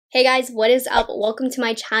Hey guys, what is up? Welcome to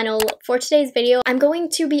my channel. For today's video, I'm going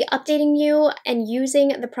to be updating you and using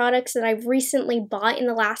the products that I've recently bought in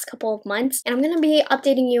the last couple of months. And I'm going to be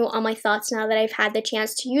updating you on my thoughts now that I've had the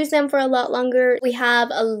chance to use them for a lot longer. We have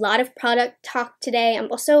a lot of product talk today.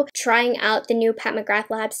 I'm also trying out the new Pat McGrath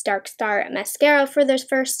Labs Dark Star Mascara for the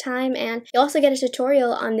first time. And you also get a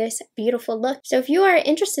tutorial on this beautiful look. So if you are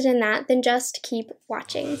interested in that, then just keep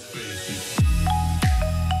watching.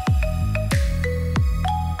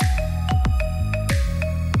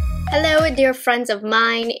 Hello dear friends of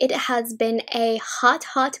mine, it has been a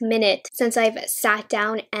hot minute since I've sat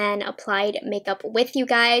down and applied makeup with you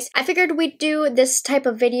guys. I figured we'd do this type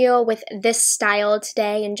of video with this style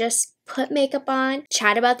today and just put makeup on,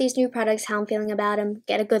 chat about these new products, how I'm feeling about them,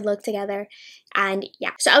 get a good look together. And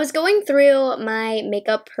yeah, so I was going through my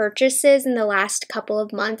makeup purchases in the last couple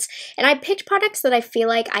of months, and I picked products that I feel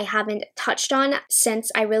like I haven't touched on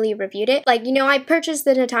since I really reviewed it. Like, you know, I purchased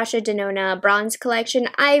the Natasha Denona bronze collection.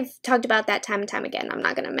 I've talked about that time and time again. I'm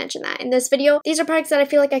not going to mention that in this video. These are products that I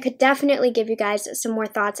feel like I could definitely give you guys some more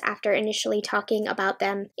thoughts after initially talking about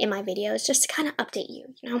them in my videos, just to kind of update you,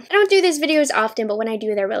 you know? I don't do these videos often, but when I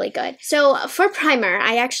do, they're really good. So for primer,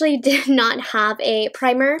 I actually did not have a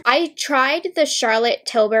primer. I tried the Charlotte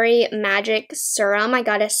Tilbury Magic Serum. I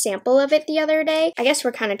got a sample of it the other day. I guess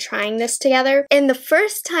we're kind of trying this together. And the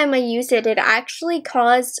first time I used it, it actually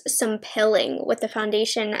caused some pilling with the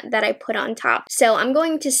foundation that I put on top. So I'm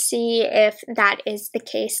going to see if that is the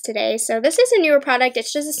case today. So this is a newer product.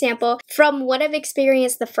 It's just a sample. From what I've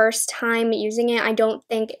experienced the first time using it, I don't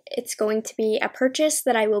think it's going to be a purchase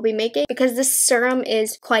that I will be making because this serum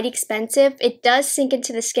is quite expensive. It does sink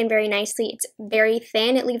into the skin very nicely. It's very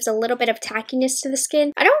thin. It leaves a little bit of tackiness to the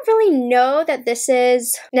skin. I don't really know that this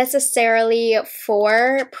is necessarily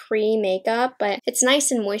for pre-makeup, but it's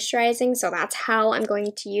nice and moisturizing, so that's how I'm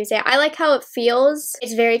going to use it. I like how it feels.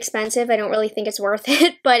 It's very expensive. I don't really think it's worth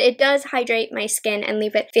it, but it does hydrate my skin and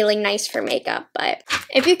leave it feeling nice for makeup. But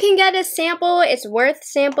if you can get a sample, it's worth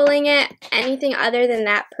sampling it. Anything other than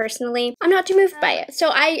that, personally, I'm not too moved by it. So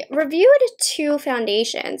I reviewed two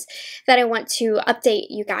foundations that I want to update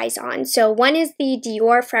you guys on. So one is the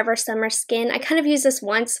Dior Forever Summer Skin. I kind of used this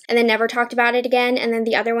once and then never talked about it again. And then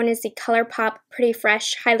the other one is the ColourPop Pretty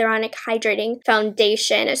Fresh Hyaluronic Hydrating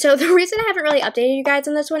Foundation. So the reason I haven't really updated you guys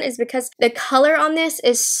on this one is because the color on this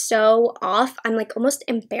is so off. I'm like almost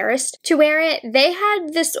embarrassed to wear it. They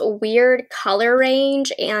had this weird color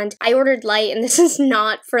range and I ordered light, and this is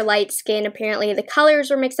not for light skin. Apparently the colors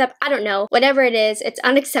were mixed up. I don't know. Whatever it is, it's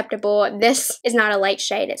unacceptable. This is not a light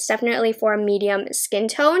shade. It's definitely for a medium skin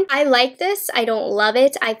tone. I like this. I don't love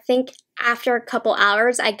it. I think after a couple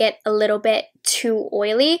hours, I get a little bit too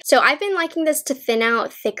oily. So I've been liking this to thin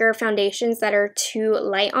out thicker foundations that are too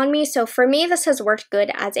light on me. So for me, this has worked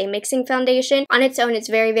good as a mixing foundation. On its own, it's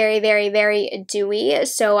very dewy.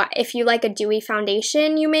 So if you like a dewy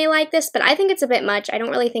foundation, you may like this, but I think it's a bit much. I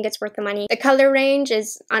don't really think it's worth the money. The color range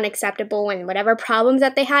is unacceptable, and whatever problems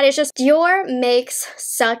that they had, it's just Dior makes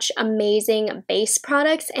such amazing base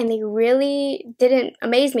products, and they really didn't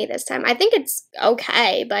amaze me this time. I think it's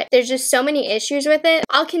okay, but there's just so many issues with it.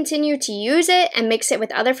 I'll continue to use it and mix it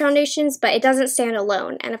with other foundations, but it doesn't stand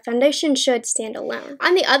alone, and a foundation should stand alone.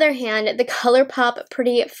 On the other hand, the ColourPop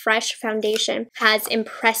Pretty Fresh Foundation has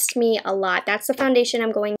impressed me a lot. That's the foundation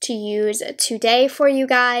I'm going to use today for you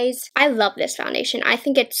guys. I love this foundation. I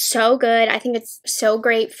think it's so good. I think it's so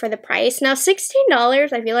great for the price. Now,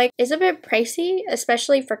 $16 I feel like is a bit pricey,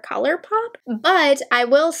 especially for ColourPop, but I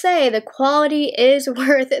will say the quality is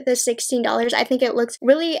worth the $16. I think it looks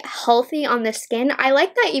really healthy on the skin. I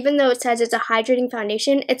like that even though it says it's a hydrating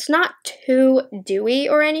foundation, it's not too dewy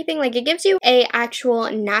or anything. Like, it gives you a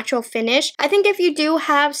actual natural finish. I think if you do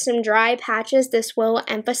have some dry patches, this will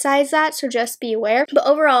emphasize that, so just be aware. But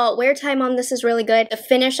overall, wear time on this is really good. The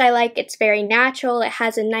finish I like. It's very natural. It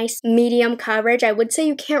has a nice medium coverage. I would say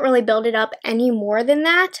you can't really build it up any more than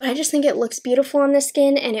that, but I just think it looks beautiful on the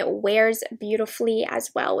skin and it wears beautifully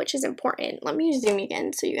as well, which is important. Let me zoom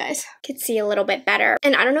again so you guys can see a little bit better.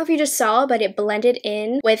 And I don't know if you just saw, but it blended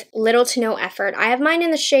in with little to no effort. I have mine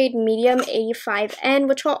in the shade medium 85N,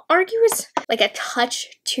 which I'll argue is like a touch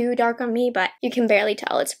too dark on me, but you can barely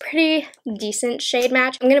tell. It's a pretty decent shade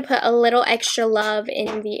match. I'm gonna put a little extra love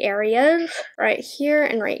in the areas right here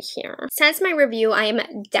and right here. Since my review, I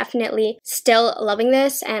am definitely still loving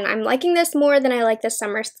this, and I'm liking this more than I like the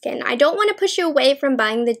Summer Skin. I don't want to push you away from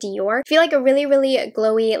buying the Dior. I feel like a really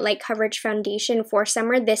glowy light coverage foundation for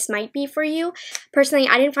summer, this might be for you. Personally,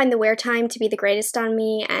 I didn't find the wear time to be the greatest on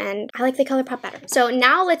me, and I like the they color pop better. So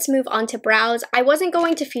now let's move on to brows. I wasn't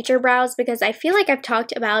going to feature brows because I feel like I've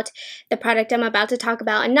talked about the product I'm about to talk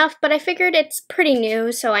about enough, but I figured it's pretty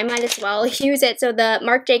new, so I might as well use it. So the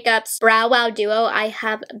Marc Jacobs Brow Wow Duo I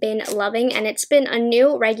have been loving, and it's been a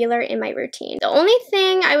new regular in my routine. The only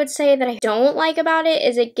thing I would say that I don't like about it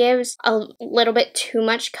is it gives a little bit too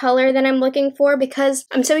much color than I'm looking for, because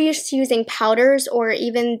I'm so used to using powders or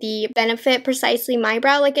even the Benefit Precisely My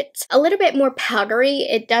Brow. Like, it's a little bit more powdery.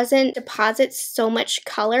 It doesn't deposit so much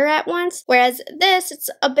color at once, whereas this, it's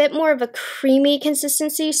a bit more of a creamy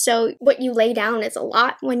consistency, so what you lay down is a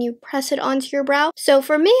lot when you press it onto your brow. So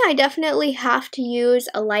for me, I definitely have to use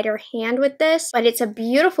a lighter hand with this, but it's a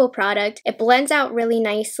beautiful product. It blends out really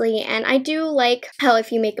nicely, and I do like how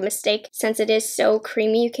if you make a mistake, since it is so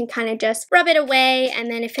creamy, you can kind of just rub it away,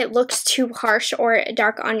 and then if it looks too harsh or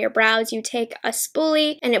dark on your brows, you take a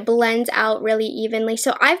spoolie and it blends out really evenly.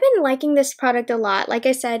 So I've been liking this product a lot. Like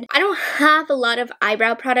I said, I don't have a lot of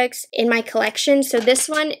eyebrow products in my collection, so this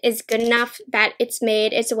one is good enough that it's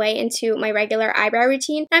made its way into my regular eyebrow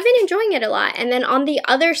routine. I've been enjoying it a lot. And then on the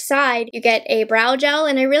other side, you get a brow gel,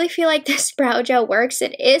 and I really feel like this brow gel works.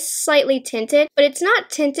 It is slightly tinted, but it's not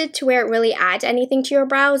tinted to where it really adds anything to your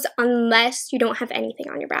brows unless you don't have anything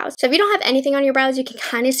on your brows. So if you don't have anything on your brows, you can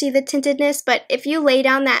kind of see the tintedness, but if you lay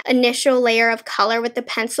down that initial layer of color with the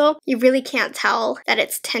pencil, you really can't tell that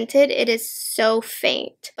it's tinted. It is so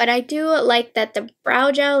faint. But I do like that the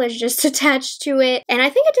brow gel is just attached to it, and I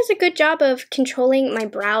think it does a good job of controlling my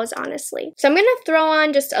brows, honestly. So I'm going to throw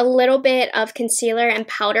on just a little bit of concealer and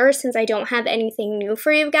powder since I don't have anything new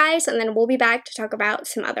for you guys, and then we'll be back to talk about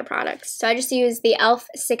some other products. So I just used the e.l.f.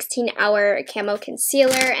 16-Hour Camo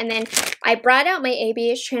Concealer, and then I brought out my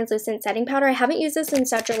ABH Translucent Setting Powder. I haven't used this in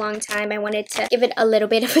such a long time. I wanted to give it a little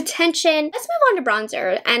bit of attention. Let's move on to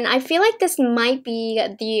bronzer, and I feel like this might be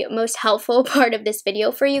the most helpful part of this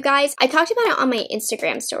video for you guys. I talked about it on my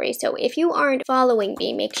Instagram story, so if you aren't following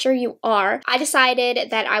me, make sure you are. I decided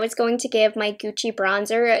that I was going to give my Gucci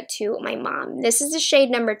bronzer to my mom. This is the shade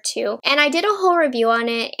number 2, and I did a whole review on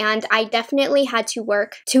it, and I definitely had to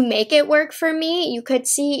work to make it work for me. You could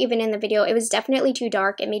see even in the video, it was definitely too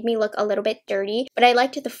dark. It made me look a little bit dirty, but I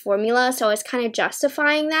liked the formula, so I was kind of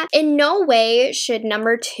justifying that. In no way should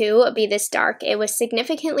number 2 be this dark. It was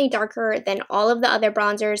significantly darker than all of the other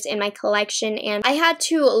bronzers in my collection, and I had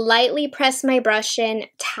to lightly press my brush in,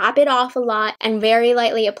 tap it off a lot, and very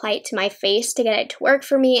lightly apply it to my face to get it to work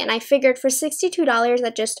for me. And I figured for $62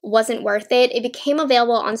 that just wasn't worth it. It became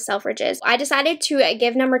available on Selfridges. I decided to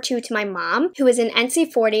give number 2 to my mom, who is an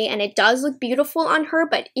NC40, and it does look beautiful on her,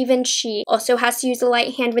 but even she also has to use a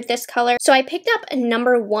light hand with this color. So I picked up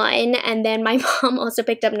number 1, and then my mom also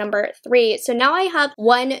picked up number 3. So now I have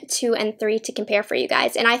 1, 2, and 3 to compare for you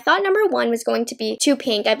guys. And I thought number 1 was going to be too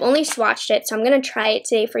pink. I've only swatched it, so I'm going to try it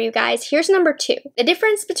today for you guys. Here's number 2. The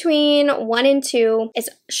difference between 1 and 2 is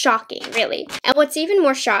shocking, really. And what's even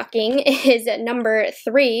more shocking is number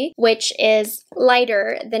 3, which is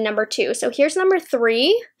lighter than number 2. So here's number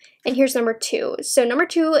 3. And here's number 2. So number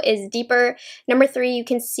 2 is deeper. Number 3, you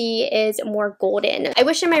can see, is more golden. I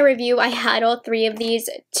wish in my review I had all 3 of these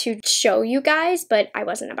to show you guys, but I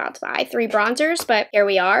wasn't about to buy 3 bronzers, but here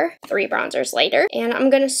we are, 3 bronzers later. And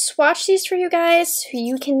I'm gonna swatch these for you guys so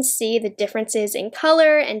you can see the differences in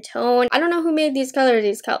color and tone. I don't know who made these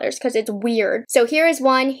colors, because it's weird. So here is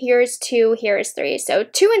 1, here's 2, here is 3. So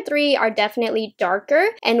 2 and 3 are definitely darker,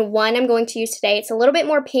 and 1 I'm going to use today. It's a little bit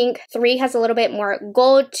more pink. 3 has a little bit more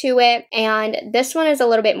gold to it, and this one is a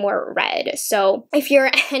little bit more red. So if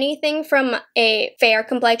you're anything from a fair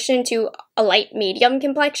complexion to a light medium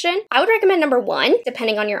complexion, I would recommend number 1,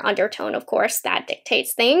 depending on your undertone, of course, that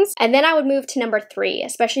dictates things. And then I would move to number 3,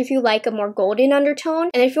 especially if you like a more golden undertone.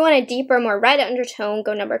 And if you want a deeper, more red undertone,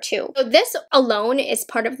 go number 2. So this alone is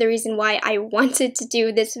part of the reason why I wanted to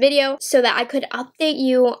do this video, so that I could update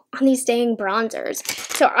you on these dang bronzers.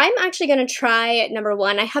 So I'm actually going to try number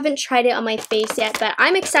 1. I haven't tried it on my face yet, but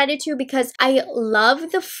I'm excited to because I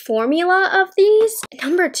love the formula of these.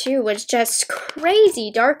 Number 2 was just crazy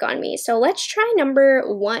dark on me. So let's try number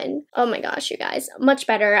 1. Oh my gosh, you guys, much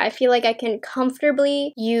better. I feel like I can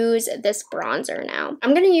comfortably use this bronzer now.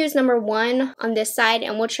 I'm going to use number 1 on this side,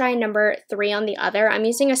 and we'll try number 3 on the other. I'm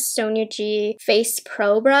using a Sonia G Face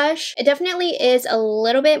Pro brush. It definitely is a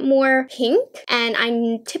little bit more pink, and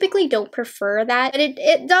I typically don't prefer that, but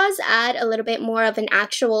it does add a little bit more of an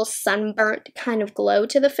actual sunburnt kind of glow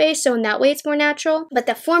to the face, so in that way it's more natural. But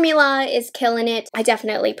the formula is killing it. I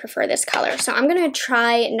definitely prefer this color. So I'm going to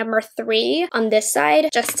try number 3 on this side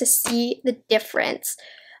just to see the difference.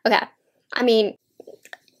 Okay, I mean,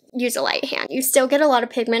 use a light hand. You still get a lot of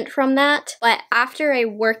pigment from that, but after I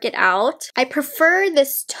work it out, I prefer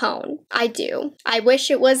this tone. I do. I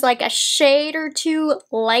wish it was like a shade or two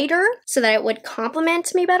lighter so that it would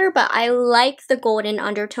complement me better, but I like the golden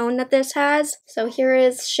undertone that this has. So here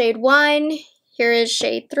is shade 1. Here is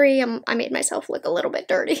shade 3. I made myself look a little bit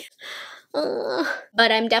dirty.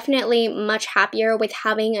 But I'm definitely much happier with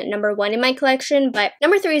having number 1 in my collection. But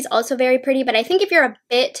number 3 is also very pretty. But I think if you're a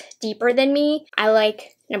bit deeper than me, I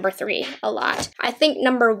like number 3 a lot. I think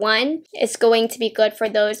number 1 is going to be good for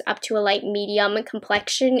those up to a light medium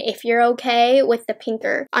complexion if you're okay with the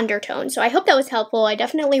pinker undertone. So I hope that was helpful. I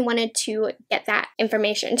definitely wanted to get that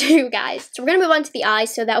information to you guys. So we're gonna move on to the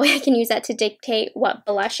eyes so that way I can use that to dictate what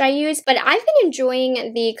blush I use. But I've been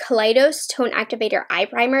enjoying the Kaleidos Tone Activator Eye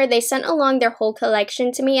Primer. They sent along their whole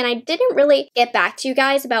collection to me and I didn't really get back to you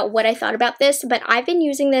guys about what I thought about this, but I've been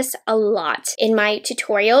using this a lot in my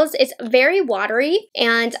tutorials. It's very watery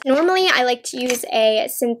and normally I like to use a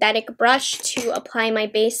synthetic brush to apply my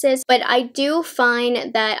bases, but I do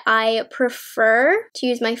find that I prefer to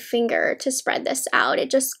use my finger to spread this out.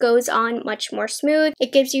 It just goes on much more smooth.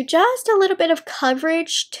 It gives you just a little bit of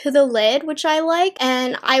coverage to the lid, which I like,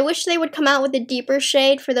 and I wish they would come out with a deeper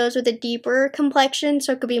shade for those with a deeper complexion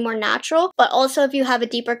so it could be more natural, but also if you have a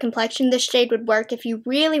deeper complexion, this shade would work if you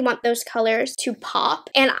really want those colors to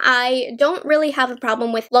pop. And I don't really have a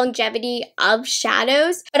problem with longevity of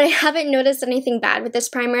shadows, but I haven't noticed anything bad with this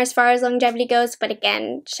primer as far as longevity goes, but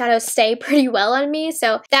again, shadows stay pretty well on me,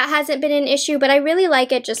 so that hasn't been an issue, but I really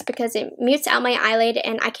like it just because it mutes out my eyelid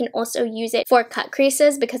and I can also use it for cut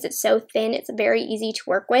creases because it's so thin. It's very easy to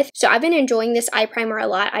work with. So I've been enjoying this eye primer a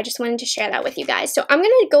lot. I just wanted to share that with you guys. So I'm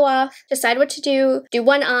gonna go off, decide what to do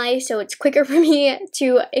one eye so it's quicker for me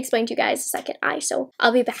to explain to you guys the second eye. So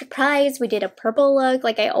I'll be back. Surprise, we did a purple look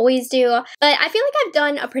like I always do, but I feel like I've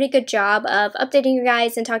done a pretty good job of updating you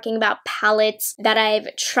guys and talking about palettes that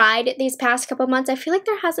I've tried these past couple months. I feel like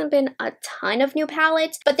there hasn't been a ton of new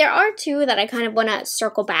palettes, but there are 2 that I kind of want to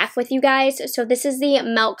circle back with you guys. So this is the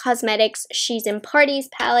Melt Cosmetics She's in Parties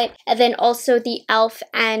palette, and then also the e.l.f.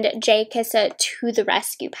 and J. Kissa To The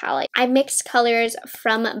Rescue palette. I mixed colors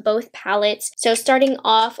from both palettes. So starting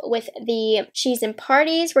off with the She's in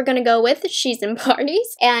Parties, we're going to go with She's in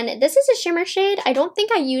Parties, and this is a shimmer shade. I don't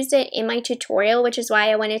think I used it in my tutorial, which is why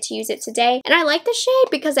I wanted to use it today, and I like the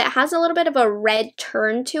shade because it has a little bit of a red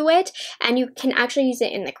turn to it, and you can actually use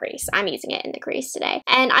it in the crease. I'm using it in the crease today.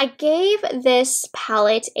 And I gave this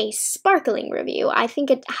palette a sparkling review. I think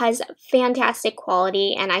it has fantastic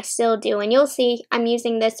quality, and I still do. And you'll see I'm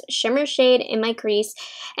using this shimmer shade in my crease,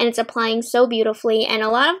 and it's applying so beautifully. And a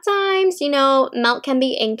lot of times, you know, Melt can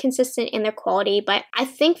be inconsistent in their quality, but I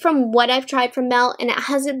think from what I've tried from Melt, and it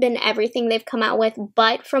hasn't been everything they've come out with,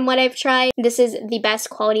 but from what I've tried, this is the best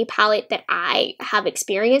quality palette that I have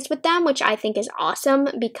experienced with them, which I think is awesome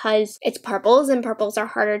because it's purples and purples are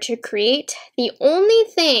harder to create. The only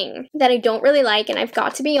thing that I don't really like, and I've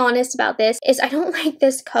got to be honest about this, is I don't like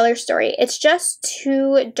this color story. It's just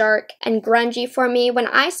too dark and grungy for me. When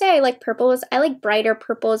I say I like purples, I like brighter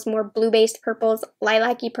purples, more blue-based purples,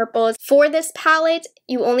 lilac-y purples. For this palette,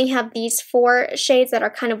 you only have these 4 shades that are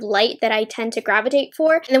kind of light that I tend to gravitate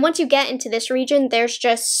for. And then once you get into this region, there's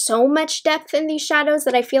just so much depth in these shadows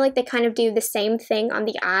that I feel like they kind of do the same thing on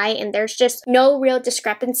the eye, and there's just no real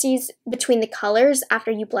discrepancies between the colors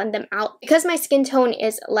after you blend them out. Because my skin tone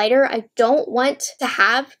is lighter, I don't want to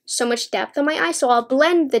have so much depth on my eye, so I'll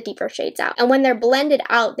blend the deeper shades out. And when they're blended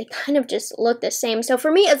out, they kind of just look the same. So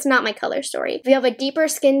for me, it's not my color story. If you have a deeper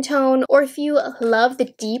skin tone, or if you love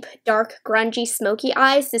the deep, dark, grungy, smoky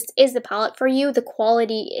eyes, this is the palette for you. The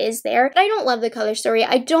quality is there. But I don't love the color story.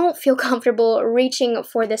 I don't feel comfortable reaching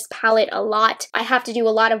for this palette a lot. I have to do a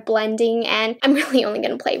lot of blending, and I'm really only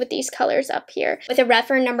going to play with these colors up here. With a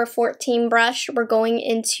Refer number 14 brush, we're going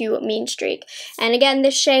into Mean Streak. And again,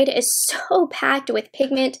 this shade is so packed with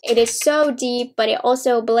pigment. It is so deep, but it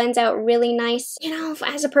also blends out really nice. You know,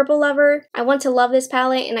 as a purple lover, I want to love this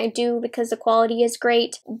palette, and I do because the quality is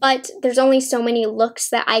great. But there's only so many looks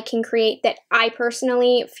that I can create that I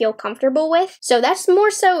personally feel comfortable with. So that's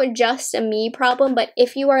more so just a me problem. But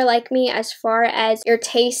if you are like me as far as your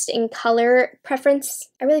taste in color preference,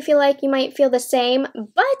 I really feel like you might feel the same.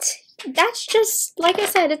 But that's just, like I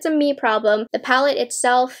said, it's a me problem. The palette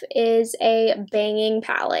itself is a banging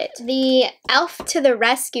palette. The Elf to the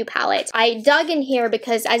Rescue palette. I dug in here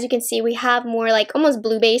because, as you can see, we have more like almost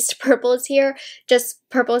blue-based purples here. Just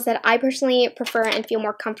purples that I personally prefer and feel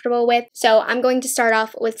more comfortable with. So I'm going to start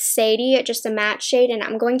off with Sadie, just a matte shade, and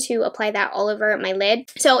I'm going to apply that all over my lid.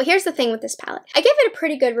 So here's the thing with this palette. I gave it a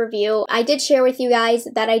pretty good review. I did share with you guys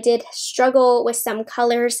that I did struggle with some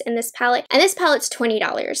colors in this palette, and this palette's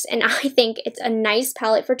 $20, and I think it's a nice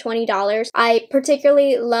palette for $20. I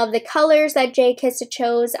particularly love the colors that J. Kissa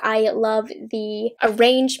chose. I love the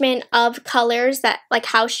arrangement of colors, that like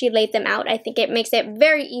how she laid them out. I think it makes it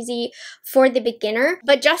very easy for the beginner.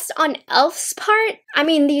 But just on Elf's part, I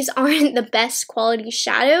mean, these aren't the best quality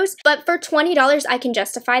shadows, but for $20, I can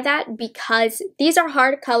justify that because these are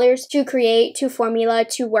hard colors to create, to formula,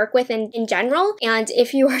 to work with in general. And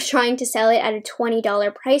if you are trying to sell it at a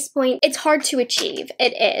 $20 price point, it's hard to achieve.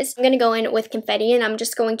 It is. I'm going to go in with confetti and I'm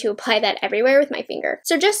just going to apply that everywhere with my finger.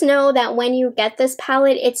 So just know that when you get this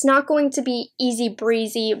palette, it's not going to be easy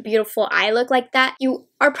breezy, beautiful eye look like that. You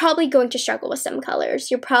are probably going to struggle with some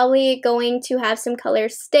colors. You're probably going to have some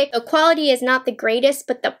colors stick. The quality is not the greatest,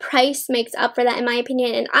 but the price makes up for that in my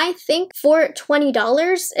opinion. And I think for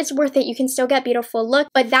 $20, it's worth it. You can still get beautiful look.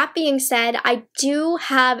 But that being said, I do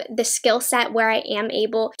have the skill set where I am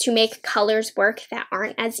able to make colors work that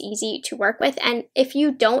aren't as easy to work with. And if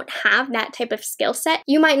you don't have that type of skill set,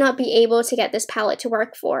 you might not be able to get this palette to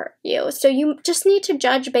work for you. So you just need to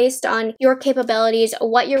judge based on your capabilities,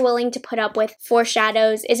 what you're willing to put up with for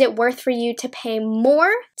shadows. Is it worth for you to pay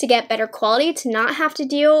more to get better quality, to not have to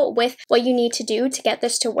deal with what you need to do to get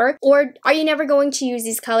this to work? Or are you never going to use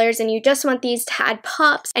these colors and you just want these to add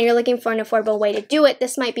pops and you're looking for an affordable way to do it?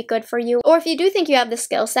 This might be good for you. Or if you do think you have the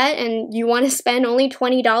skill set and you want to spend only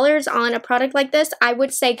 $20 on a product like this, I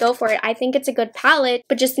would say go for it. I think it's a good palette,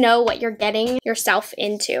 but just know what you're getting yourself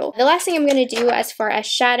into. The last thing I'm going to do as far as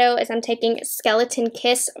shadow is I'm taking Skeleton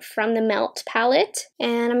Kiss from the Melt palette,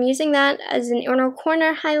 and I'm using that as an inner corner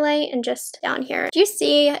highlight and just down here. Do you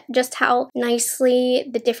see just how nicely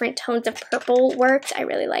the different tones of purple worked? I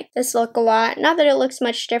really like this look a lot. Not that it looks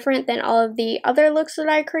much different than all of the other looks that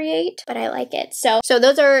I create, but I like it. So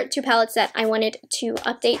those are two palettes that I wanted to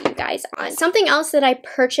update you guys on. Something else that I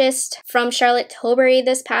purchased from Charlotte Tilbury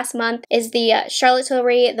this past month is the Charlotte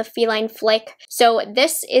Tilbury The Feline Flick. So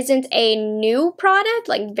this isn't a new product,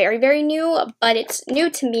 like very, very new, but it's new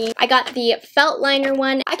to me. I got the felt liner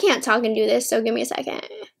one. I can't talk and do this, so give me a second.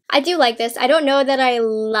 I do like this. I don't know that I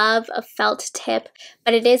love a felt tip,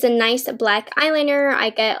 but it is a nice black eyeliner. I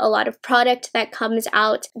get a lot of product that comes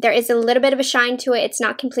out. There is a little bit of a shine to it. It's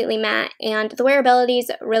not completely matte, and the wearability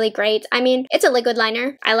is really great. I mean, it's a liquid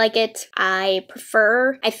liner. I like it. I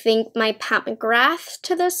prefer, I think, my Pat McGrath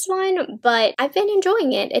to this one, but I've been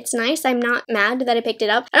enjoying it. It's nice. I'm not mad that I picked it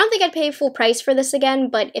up. I don't think I'd pay full price for this again,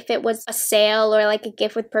 but if it was a sale or like a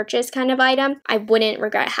gift with purchase kind of item, I wouldn't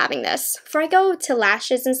regret having this. Before I go to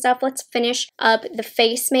lashes and stuff, let's finish up the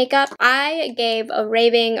face makeup. I gave a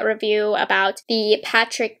raving review about the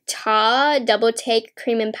Patrick Ta Double Take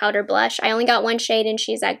Cream and Powder Blush. I only got one shade and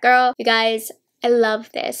she's that girl. You guys, I love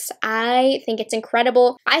this. I think it's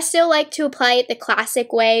incredible. I still like to apply it the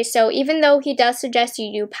classic way, so even though he does suggest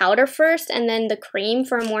you do powder first and then the cream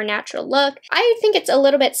for a more natural look, I think it's a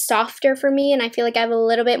little bit softer for me and I feel like I have a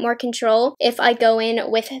little bit more control if I go in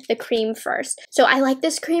with the cream first. So I like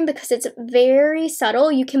this cream because it's very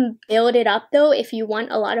subtle. You can build it up though if you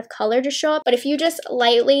want a lot of color to show up, but if you just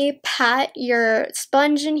lightly pat your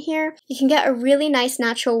sponge in here, you can get a really nice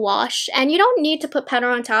natural wash, and you don't need to put powder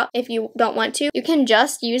on top if you don't want to. You can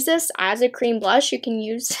just use this as a cream blush. You can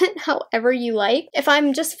use it however you like. If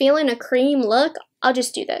I'm just feeling a cream look, I'll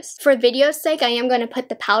just do this. For video's sake, I am going to put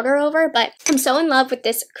the powder over, but I'm so in love with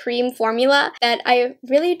this cream formula that I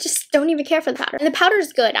really just don't even care for the powder. And the powder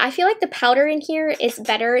is good. I feel like the powder in here is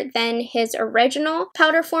better than his original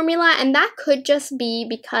powder formula, and that could just be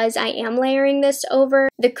because I am layering this over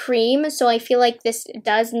the cream, so I feel like this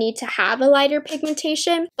does need to have a lighter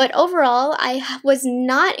pigmentation. But overall, I was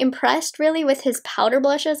not impressed really with his powder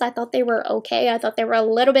blushes. I thought they were okay. I thought they were a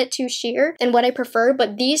little bit too sheer than what I prefer,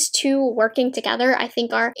 but these two working together I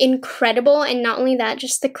think are incredible. And not only that,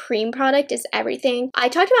 just the cream product is everything. I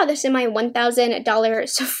talked about this in my $1,000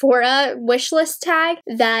 Sephora wishlist tag,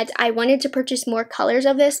 that I wanted to purchase more colors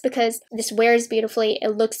of this because this wears beautifully. It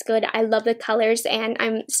looks good. I love the colors and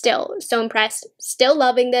I'm still so impressed. Still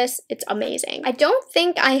loving this. It's amazing. I don't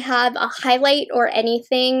think I have a highlight or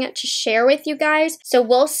anything to share with you guys, so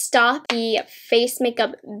we'll stop the face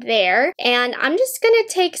makeup there. And I'm just gonna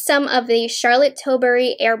take some of the Charlotte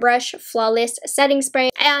Tilbury Airbrush Flawless setting spray.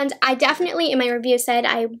 And I definitely in my review said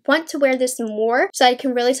I want to wear this more so I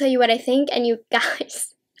can really tell you what I think. And you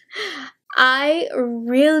guys, I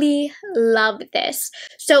really love this.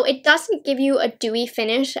 So it doesn't give you a dewy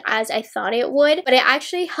finish as I thought it would, but it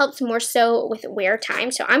actually helps more so with wear time.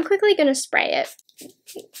 So I'm quickly going to spray it.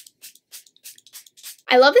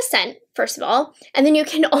 I love the scent, first of all, and then you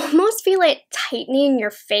can almost feel it tightening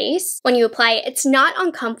your face when you apply it. It's not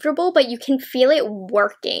uncomfortable, but you can feel it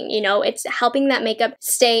working, you know, it's helping that makeup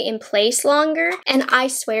stay in place longer. And I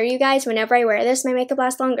swear, you guys, whenever I wear this, my makeup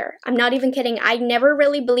lasts longer. I'm not even kidding. I never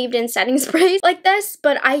really believed in setting sprays like this,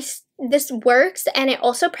 but this works, and it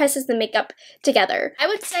also presses the makeup together. I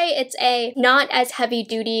would say it's a not as heavy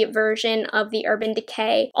duty version of the Urban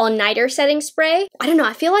Decay All-Nighter setting spray. I don't know,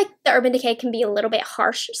 I feel like the Urban Decay can be a little bit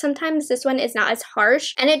harsh sometimes. This one is not as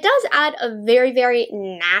harsh, and it does add a very, very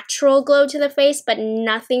natural glow to the face, but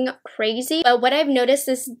nothing crazy. But what I've noticed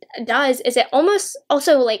this does is it almost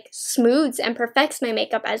also like smooths and perfects my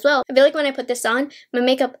makeup as well. I feel like when I put this on, my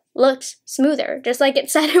makeup looks smoother, just like it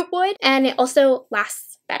said it would, and it also lasts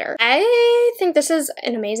better. I think this is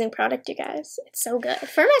an amazing product, you guys. It's so good.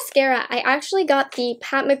 For mascara, I actually got the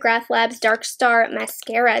Pat McGrath Labs Dark Star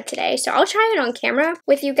Mascara today, so I'll try it on camera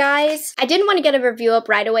with you guys. I didn't want to get a review up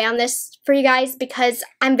right away on this for you guys because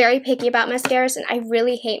I'm very picky about mascaras, and I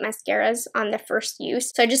really hate mascaras on the first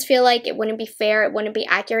use. So I just feel like it wouldn't be fair, it wouldn't be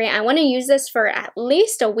accurate. I want to use this for at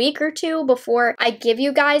least a week or two before I give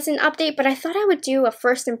you guys an update, but I thought I would do a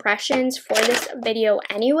first impressions for this video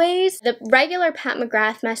anyways. The regular Pat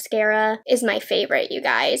McGrath mascara is my favorite, you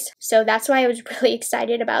guys. So that's why I was really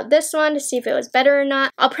excited about this one to see if it was better or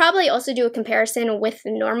not. I'll probably also do a comparison with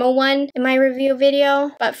the normal one in my review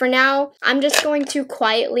video. But for now, I'm just going to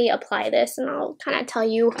quietly apply this and I'll kind of tell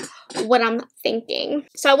you what I'm thinking.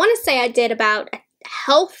 So I want to say I did about a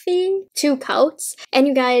healthy 2 coats, and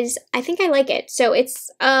you guys, I think I like it. So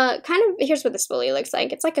it's kind of, here's what the spoolie looks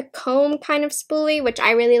like. It's like a comb kind of spoolie, which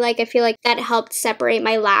I really like. I feel like that helped separate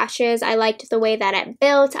my lashes. I liked the way that it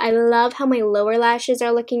built. I love how my lower lashes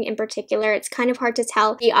are looking in particular. It's kind of hard to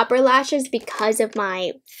tell the upper lashes because of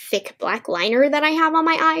my thick black liner that I have on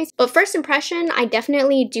my eyes. But first impression, I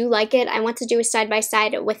definitely do like it. I want to do a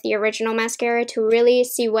side-by-side with the original mascara to really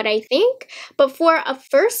see what I think. But for a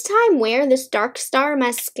first time wear, this Dark Star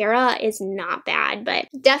mascara is not bad, but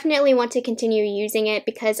definitely want to continue using it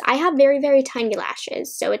because I have very, very tiny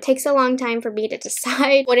lashes, so it takes a long time for me to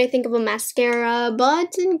decide what I think of a mascara.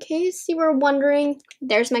 But in case you were wondering,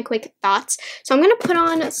 there's my quick thoughts. So I'm gonna put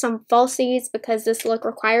on some falsies because this look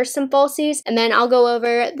requires some falsies, and then I'll go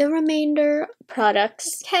over the remainder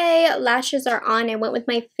products. Okay, lashes are on. I went with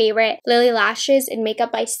my favorite Lilly lashes in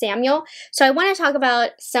Makeup by Samuel. So I want to talk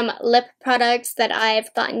about some lip products that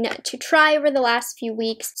I've gotten to try over the last few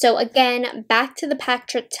weeks. So again, back to the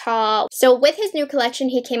Patrick. So with his new collection,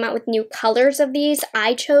 he came out with new colors of these.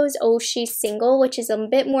 I chose Oh She's Single, which is a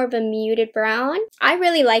bit more of a muted brown. I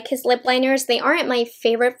really like his lip liners. They aren't my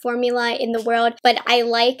favorite formula in the world, but I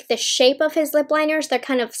like the shape of his lip liners. They're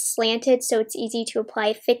kind of slanted, so it's easy to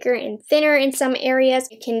apply thicker and thinner in some areas.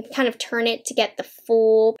 You can kind of turn it to get the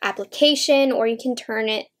full application, or you can turn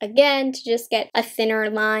it again to just get a thinner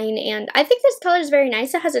line. And I think this color is very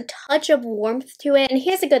nice. It has a touch of warmth to it, and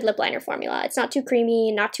he has a good lip liner formula. It's not too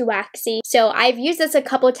creamy, not too waxy. So I've used this a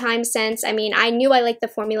couple times since. I mean, I knew I liked the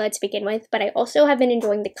formula to begin with, but I also have been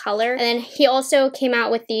enjoying the color. And then he also came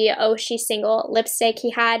out with the Oh She's Single lipstick.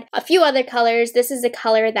 He had a few other colors. This is a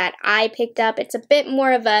color that I picked up. It's a bit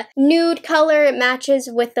more of a nude color. It matches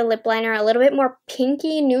with the lip liner a little bit more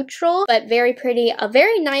pinky neutral, but very pretty. A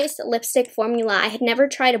very nice lipstick formula. I had never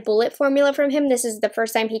tried a bullet formula from him. This is the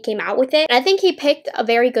first time he came out with it. And I think he picked a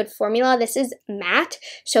very good formula. This is matte,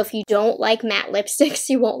 so if you don't like matte lipsticks,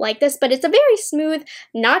 you won't like this, but it's a very smooth,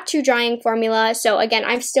 not too drying formula. So again,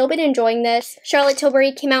 I've still been enjoying this. Charlotte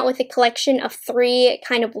Tilbury came out with a collection of 3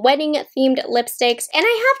 kind of wedding themed lipsticks, and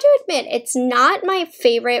I have to admit, it's not my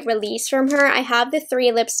favorite release from her. I have the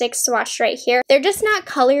 3 lipsticks swatched right here. They're just not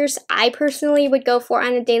colors I personally would go for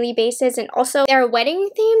on a daily basis, and also they're wedding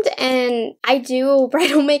themed, and I do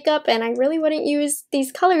bridal makeup, and I really wouldn't use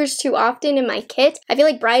these colors too often in my kit. I feel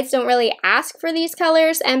like brides don't really ask for these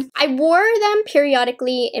colors, and I wore them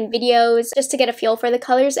periodically in videos just to get a feel for the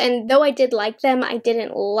colors, and though I did like them, I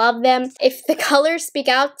didn't love them. If the colors speak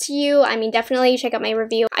out to you, I mean, definitely check out my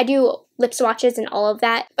review. I do lip swatches and all of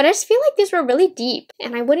that. But I just feel like these were really deep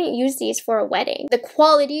and I wouldn't use these for a wedding. The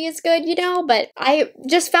quality is good, you know, but I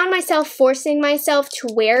just found myself forcing myself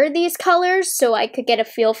to wear these colors so I could get a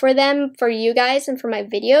feel for them for you guys and for my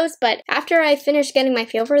videos. But after I finished getting my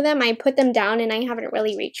feel for them, I put them down and I haven't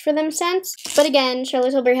really reached for them since. But again,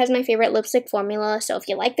 Charlotte Tilbury has my favorite lipstick formula, so if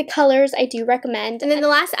you like the colors, I do recommend. And then the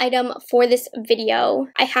last item for this video,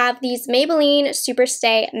 I have these Maybelline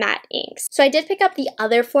Superstay Matte Inks. So I did pick up the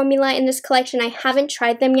other formula in this collection. I haven't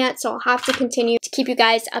tried them yet, so I'll have to continue to keep you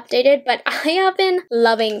guys updated, but I have been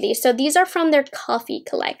loving these. So these are from their coffee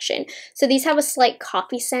collection. So these have a slight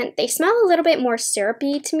coffee scent. They smell a little bit more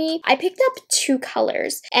syrupy to me. I picked up 2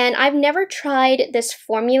 colors, and I've never tried this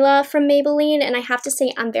formula from Maybelline, and I have to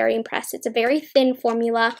say I'm very impressed. It's a very thin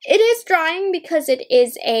formula. It is drying because it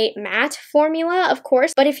is a matte formula, of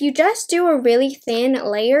course, but if you just do a really thin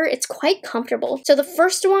layer, it's quite comfortable. So the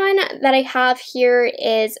first one that I have here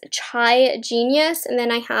is Chai Genius, and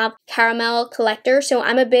then I have Caramel Collector. So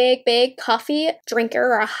I'm a big coffee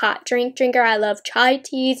drinker or a hot drink drinker. I love chai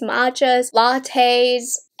teas, matchas,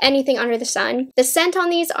 lattes, anything under the sun. The scent on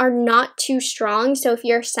these are not too strong, so if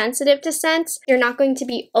you're sensitive to scents, you're not going to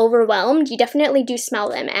be overwhelmed. You definitely do smell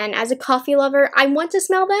them, and as a coffee lover, I want to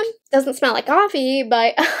smell them. Doesn't smell like coffee,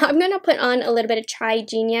 but I'm gonna put on a little bit of Chai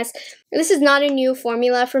Genius. This is not a new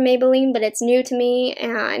formula for Maybelline, but it's new to me,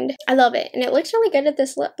 and I love it. And it looks really good at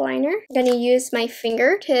this lip liner. I'm gonna use my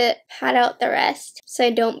finger to pat out the rest so I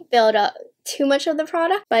don't build up too much of the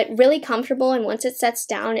product, but really comfortable, and once it sets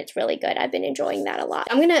down, it's really good. I've been enjoying that a lot.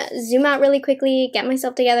 I'm gonna zoom out really quickly, get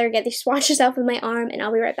myself together, get these swatches off of my arm, and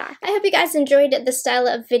I'll be right back. I hope you guys enjoyed this style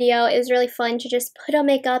of video. It was really fun to just put on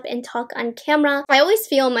makeup and talk on camera. I always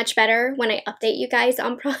feel much better when I update you guys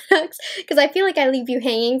on products because I feel like I leave you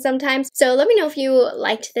hanging sometimes. So let me know if you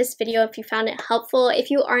liked this video, if you found it helpful. If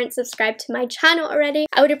you aren't subscribed to my channel already,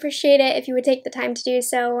 I would appreciate it if you would take the time to do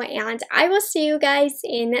so, and I will see you guys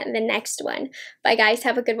in the next one. Bye guys,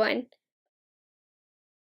 have a good one.